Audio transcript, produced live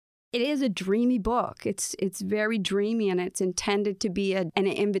It is a dreamy book. It's very dreamy, and it's intended to be an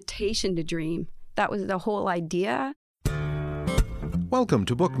invitation to dream. That was the whole idea. Welcome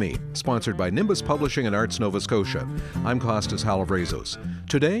to Book Me, sponsored by Nimbus Publishing and Arts Nova Scotia. I'm Costas Halavrazos.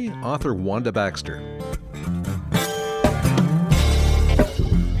 Today, author Wanda Baxter.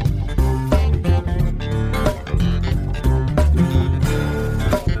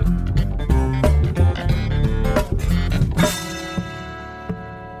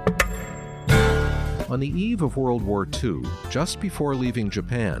 On the eve of World War II, just before leaving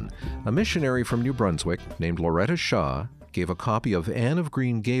Japan, a missionary from New Brunswick named Loretta Shaw gave a copy of Anne of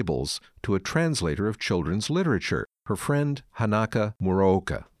Green Gables to a translator of children's literature, her friend Hanaka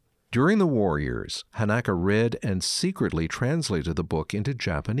Muraoka. During the war years, Hanaka read and secretly translated the book into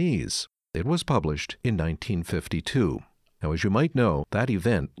Japanese. It was published in 1952. Now, as you might know, that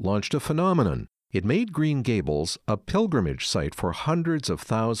event launched a phenomenon. It made Green Gables a pilgrimage site for hundreds of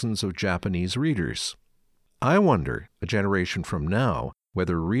thousands of Japanese readers. I wonder, a generation from now,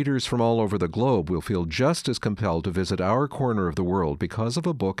 whether readers from all over the globe will feel just as compelled to visit our corner of the world because of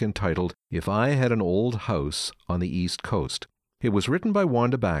a book entitled If I Had an Old House on the East Coast. It was written by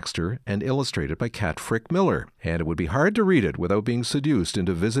Wanda Baxter and illustrated by Kat Frick Miller, and it would be hard to read it without being seduced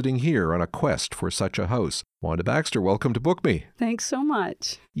into visiting here on a quest for such a house. Wanda Baxter, welcome to Book Me. Thanks so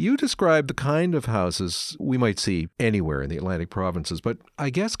much. You describe the kind of houses we might see anywhere in the Atlantic provinces, but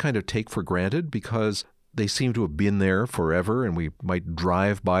I guess kind of take for granted because they seem to have been there forever, and we might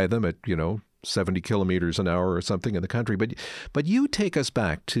drive by them at, 70 kilometers an hour or something in the country. But you take us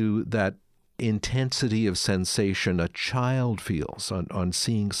back to that intensity of sensation a child feels on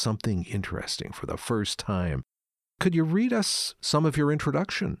seeing something interesting for the first time. Could you read us some of your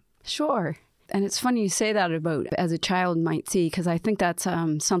introduction? Sure. And it's funny you say that about as a child might see, because I think that's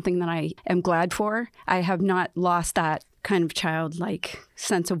something that I am glad for. I have not lost that kind of childlike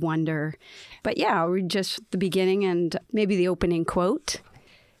sense of wonder. But yeah, I'll read just the beginning and maybe the opening quote.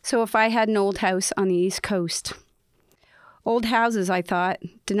 So if I had an old house on the East Coast. Old houses, I thought,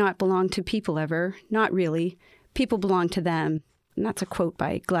 do not belong to people ever. Not really. People belong to them. And that's a quote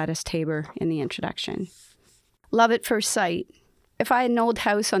by Gladys Tabor in the introduction. Love at first sight. If I had an old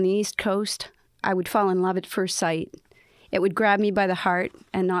house on the East Coast, I would fall in love at first sight. It would grab me by the heart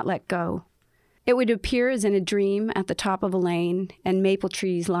and not let go. It would appear as in a dream at the top of a lane and maple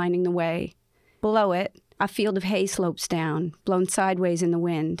trees lining the way. Below it, a field of hay slopes down, blown sideways in the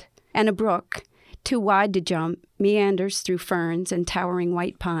wind, and a brook, too wide to jump, meanders through ferns and towering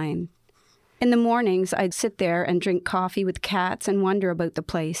white pine. In the mornings, I'd sit there and drink coffee with cats and wonder about the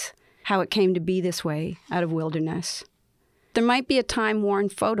place, how it came to be this way, out of wilderness. There might be a time-worn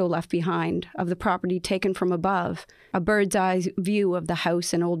photo left behind of the property taken from above, a bird's-eye view of the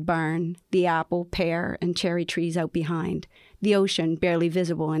house and old barn, the apple, pear, and cherry trees out behind, the ocean barely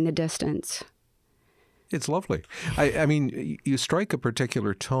visible in the distance. It's lovely. I mean, you strike a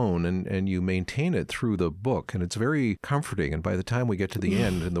particular tone and you maintain it through the book, and it's very comforting. And by the time we get to the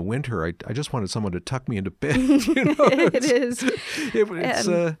end in the winter, I just wanted someone to tuck me into bed. It is.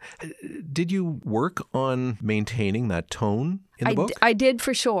 Did you work on maintaining that tone in the book? I did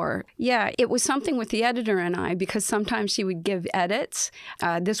for sure. Yeah, it was something with the editor and I, because sometimes she would give edits.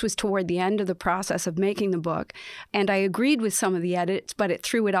 This was toward the end of the process of making the book. And I agreed with some of the edits, but it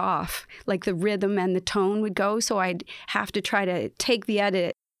threw it off. Like the rhythm and the tone would go. So I'd have to try to take the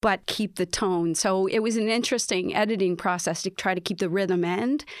edit, but keep the tone. So it was an interesting editing process to try to keep the rhythm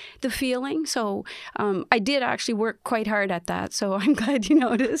and the feeling. So I did actually work quite hard at that. So I'm glad you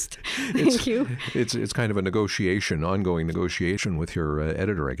noticed. Thank you. It's kind of a negotiation, ongoing negotiation with your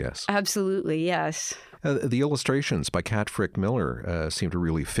editor, I guess. Absolutely, yes. The illustrations by Kat Frick Miller seem to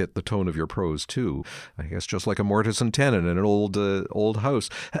really fit the tone of your prose, too. I guess just like a mortise and tenon in an old house.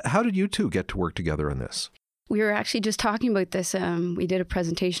 How did you two get to work together on this? We were actually just talking about this. We did a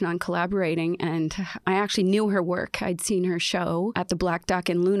presentation on collaborating, and I actually knew her work. I'd seen her show at the Black Duck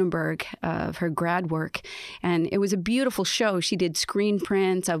in Lunenburg of her grad work, and it was a beautiful show. She did screen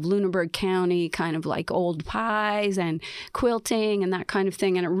prints of Lunenburg County, kind of like old pies and quilting and that kind of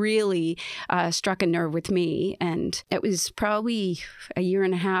thing, and it really struck a nerve with me. And it was probably a year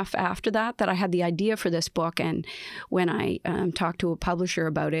and a half after that I had the idea for this book, and when I talked to a publisher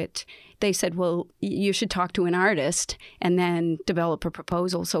about it, they said, well, you should talk to an artist and then develop a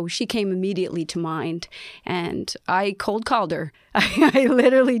proposal. So she came immediately to mind, and I cold called her. I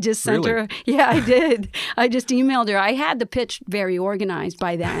literally just sent her. Yeah, I did. I just emailed her. I had the pitch very organized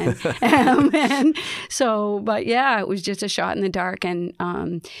by then. But yeah, it was just a shot in the dark, and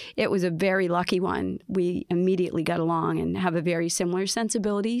it was a very lucky one. We immediately got along and have a very similar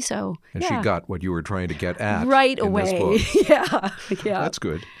sensibility. So And she got what you were trying to get at right in away. This book. Yeah. That's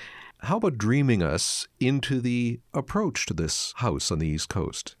good. How about dreaming us into the approach to this house on the East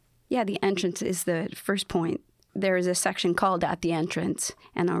Coast? Yeah, the entrance is the first point. There is a section called At the Entrance,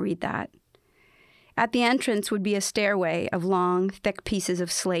 and I'll read that. At the entrance would be a stairway of long, thick pieces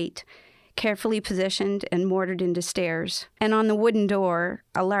of slate, carefully positioned and mortared into stairs, and on the wooden door,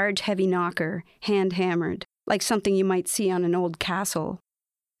 a large heavy knocker, hand-hammered, like something you might see on an old castle.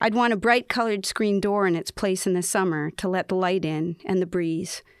 I'd want a bright-colored screen door in its place in the summer to let the light in and the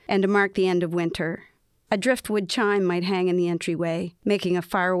breeze, and to mark the end of winter. A driftwood chime might hang in the entryway, making a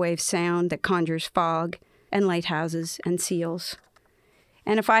faraway sound that conjures fog and lighthouses and seals.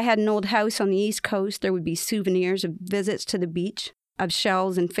 And if I had an old house on the East Coast, there would be souvenirs of visits to the beach, of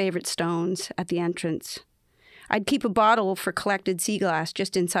shells and favorite stones at the entrance. I'd keep a bottle for collected sea glass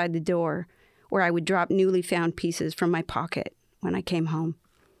just inside the door, where I would drop newly found pieces from my pocket when I came home.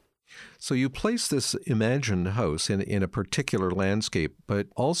 So you place this imagined house in a particular landscape, but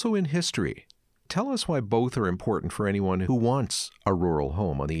also in history. Tell us why both are important for anyone who wants a rural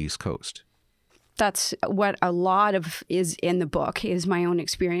home on the East Coast. That's what a lot of is in the book, is my own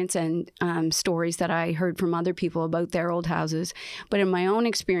experience and stories that I heard from other people about their old houses. But in my own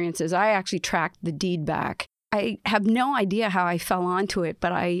experiences, I actually tracked the deed back. I have no idea how I fell onto it,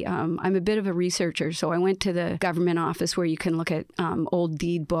 but I'm a bit of a researcher. So I went to the government office where you can look at old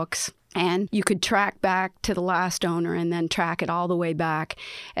deed books. And you could track back to the last owner and then track it all the way back.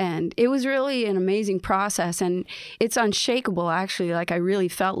 And it was really an amazing process. And it's unshakable, actually. Like, I really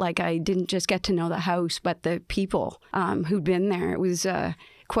felt like I didn't just get to know the house, but the people who'd been there. It was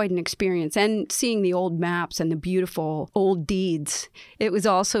quite an experience. And seeing the old maps and the beautiful old deeds, it was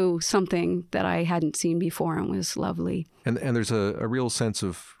also something that I hadn't seen before and was lovely. And there's a real sense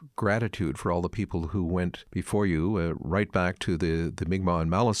of gratitude for all the people who went before you, right back to the Mi'kmaq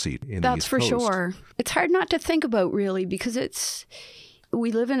and Maliseet in the East Coast. That's for sure. It's hard not to think about, really, because we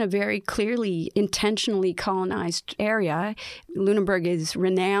live in a very clearly, intentionally colonized area. Lunenburg is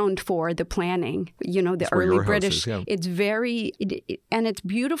renowned for the planning, the early British. Yeah. It's and it's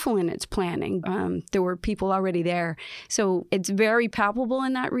beautiful in its planning. There were people already there. So it's very palpable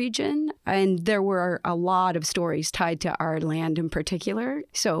in that region. And there were a lot of stories tied to our land in particular.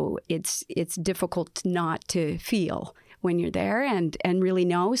 So it's difficult not to feel when you're there and really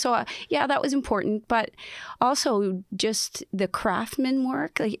know. So yeah, that was important. But also just the craftsman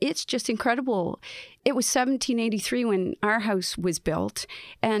work, like, it's just incredible. It was 1783 when our house was built,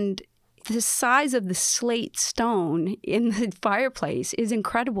 and the size of the slate stone in the fireplace is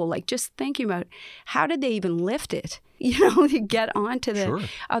incredible. Like, just thinking about how did they even lift it, to get onto the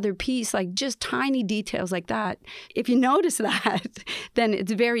other piece, like just tiny details like that. If you notice that, then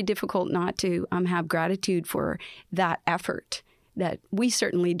it's very difficult not to have gratitude for that effort that we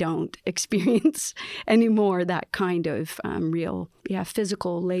certainly don't experience anymore, that kind of real,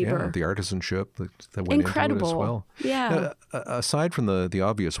 physical labor. Yeah, the artisanship that went Incredible. Into it as well. Yeah. Aside from the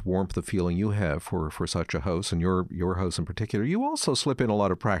obvious warmth of feeling you have for such a house, and your house in particular, you also slip in a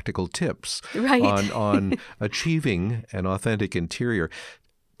lot of practical tips on achieving an authentic interior.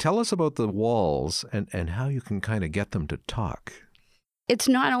 Tell us about the walls and how you can kind of get them to talk. It's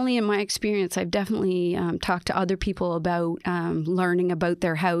not only in my experience. I've definitely talked to other people about learning about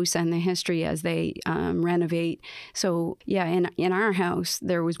their house and the history as they renovate. So, yeah, in our house,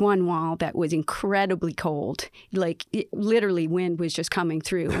 there was one wall that was incredibly cold. Like, literally, wind was just coming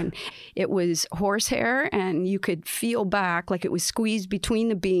through. And it was horsehair, and you could feel back like it was squeezed between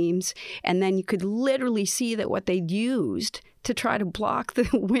the beams. And then you could literally see that what they'd used to try to block the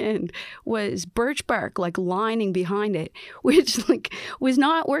wind was birch bark, like, lining behind it, which was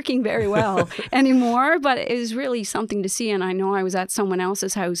not working very well anymore, but it was really something to see. And I know I was at someone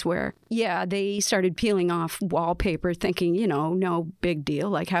else's house where, they started peeling off wallpaper, thinking, no big deal,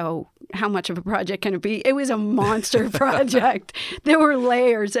 like how much of a project can it be? It was a monster project. There were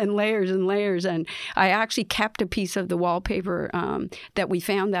layers and layers and layers. And I actually kept a piece of the wallpaper that we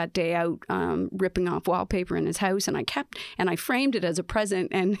found that day out, ripping off wallpaper in his house. And I framed it as a present.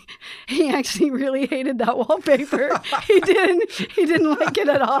 And he actually really hated that wallpaper. He didn't like it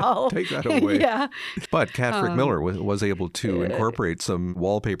at all. Take that away. Yeah. But Kat Frick-Miller was able to incorporate some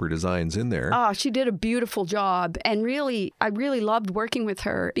wallpaper designs in there. Oh, she did a beautiful job. And really, I really loved working with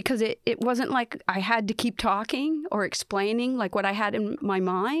her because it wasn't like I had to keep talking or explaining like what I had in my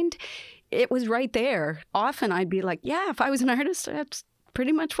mind. It was right there. Often I'd be like, if I was an artist, that's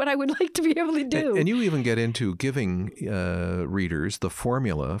pretty much what I would like to be able to do. And you even get into giving readers the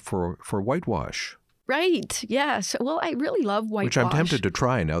formula for whitewash. Right. Yes. Well, I really love whitewash. Which I'm tempted to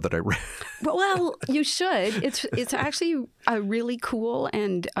try now that I read. Well, you should. It's actually a really cool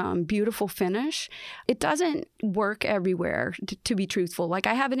and beautiful finish. It doesn't work everywhere, to be truthful. Like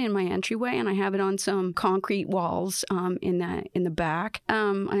I have it in my entryway, and I have it on some concrete walls in the back.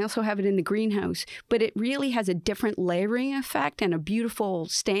 I also have it in the greenhouse, but it really has a different layering effect and a beautiful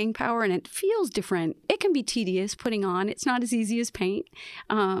staying power, and it feels different. It can be tedious putting on. It's not as easy as paint,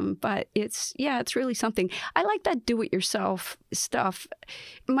 but it's really something. I like that do-it-yourself stuff.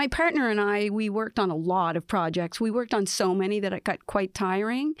 My partner and I, we worked on a lot of projects. We worked on so many that it got quite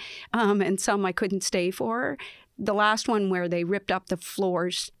tiring, and some I couldn't stay for. The last one where they ripped up the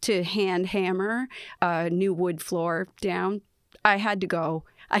floors to hand hammer a new wood floor down, I had to go.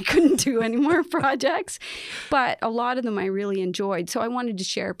 I couldn't do any more projects, but a lot of them I really enjoyed. So I wanted to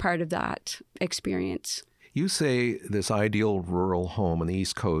share part of that experience. You say this ideal rural home on the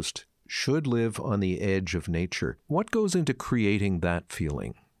East Coast should live on the edge of nature. What goes into creating that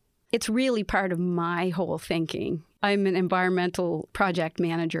feeling? It's really part of my whole thinking. I'm an environmental project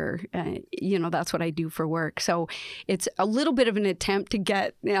manager. That's what I do for work. So it's a little bit of an attempt to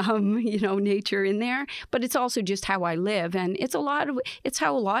get, nature in there, but it's also just how I live. And it's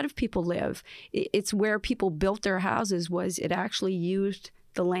how a lot of people live. It's where people built their houses it actually used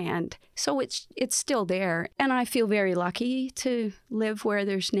the land. So it's still there. And I feel very lucky to live where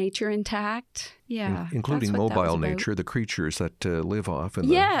there's nature intact. Yeah. Including mobile nature, the creatures that live off in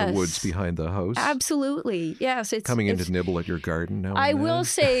the woods behind the house. Absolutely. Yes. It's coming in to nibble at your garden now. I will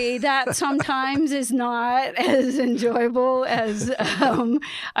say that sometimes is not as enjoyable as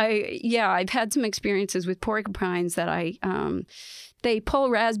I've had some experiences with porcupines that they pull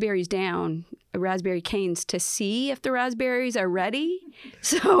raspberries down, raspberry canes, to see if the raspberries are ready.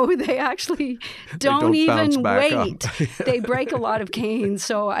 So they actually don't even wait. They break a lot of canes.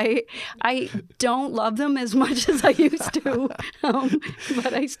 So I don't love them as much as I used to,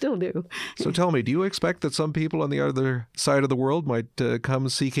 but I still do. So tell me, do you expect that some people on the other side of the world might come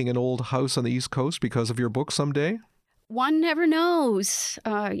seeking an old house on the East Coast because of your book someday? One never knows.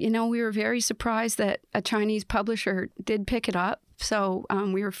 We were very surprised that a Chinese publisher did pick it up. So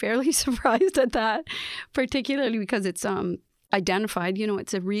we were fairly surprised at that, particularly because it's identified.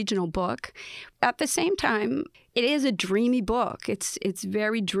 It's a regional book. At the same time, it is a dreamy book. It's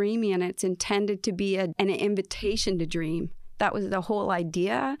very dreamy, and it's intended to be an invitation to dream. That was the whole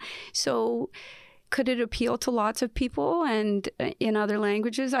idea. So could it appeal to lots of people and in other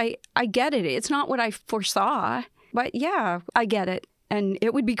languages? I get it. It's not what I foresaw. But yeah, I get it. And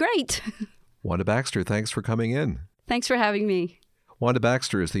it would be great. Wanda Baxter, thanks for coming in. Thanks for having me. Wanda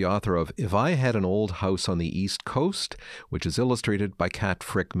Baxter is the author of If I Had an Old House on the East Coast, which is illustrated by Kat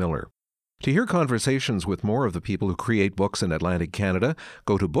Frick Miller. To hear conversations with more of the people who create books in Atlantic Canada,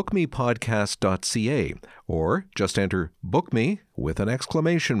 go to bookmepodcast.ca or just enter BookMe with an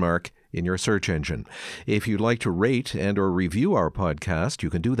exclamation mark in your search engine. If you'd like to rate and or review our podcast, you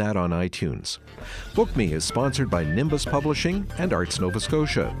can do that on iTunes. BookMe is sponsored by Nimbus Publishing and Arts Nova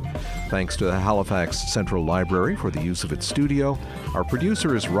Scotia. Thanks to the Halifax Central Library for the use of its studio. Our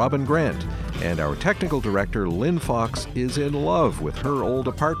producer is Robin Grant, and our technical director, Lynn Fox, is in love with her old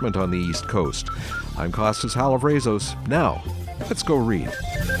apartment on the East Coast. I'm Costas Halavrazos. Now, let's go read.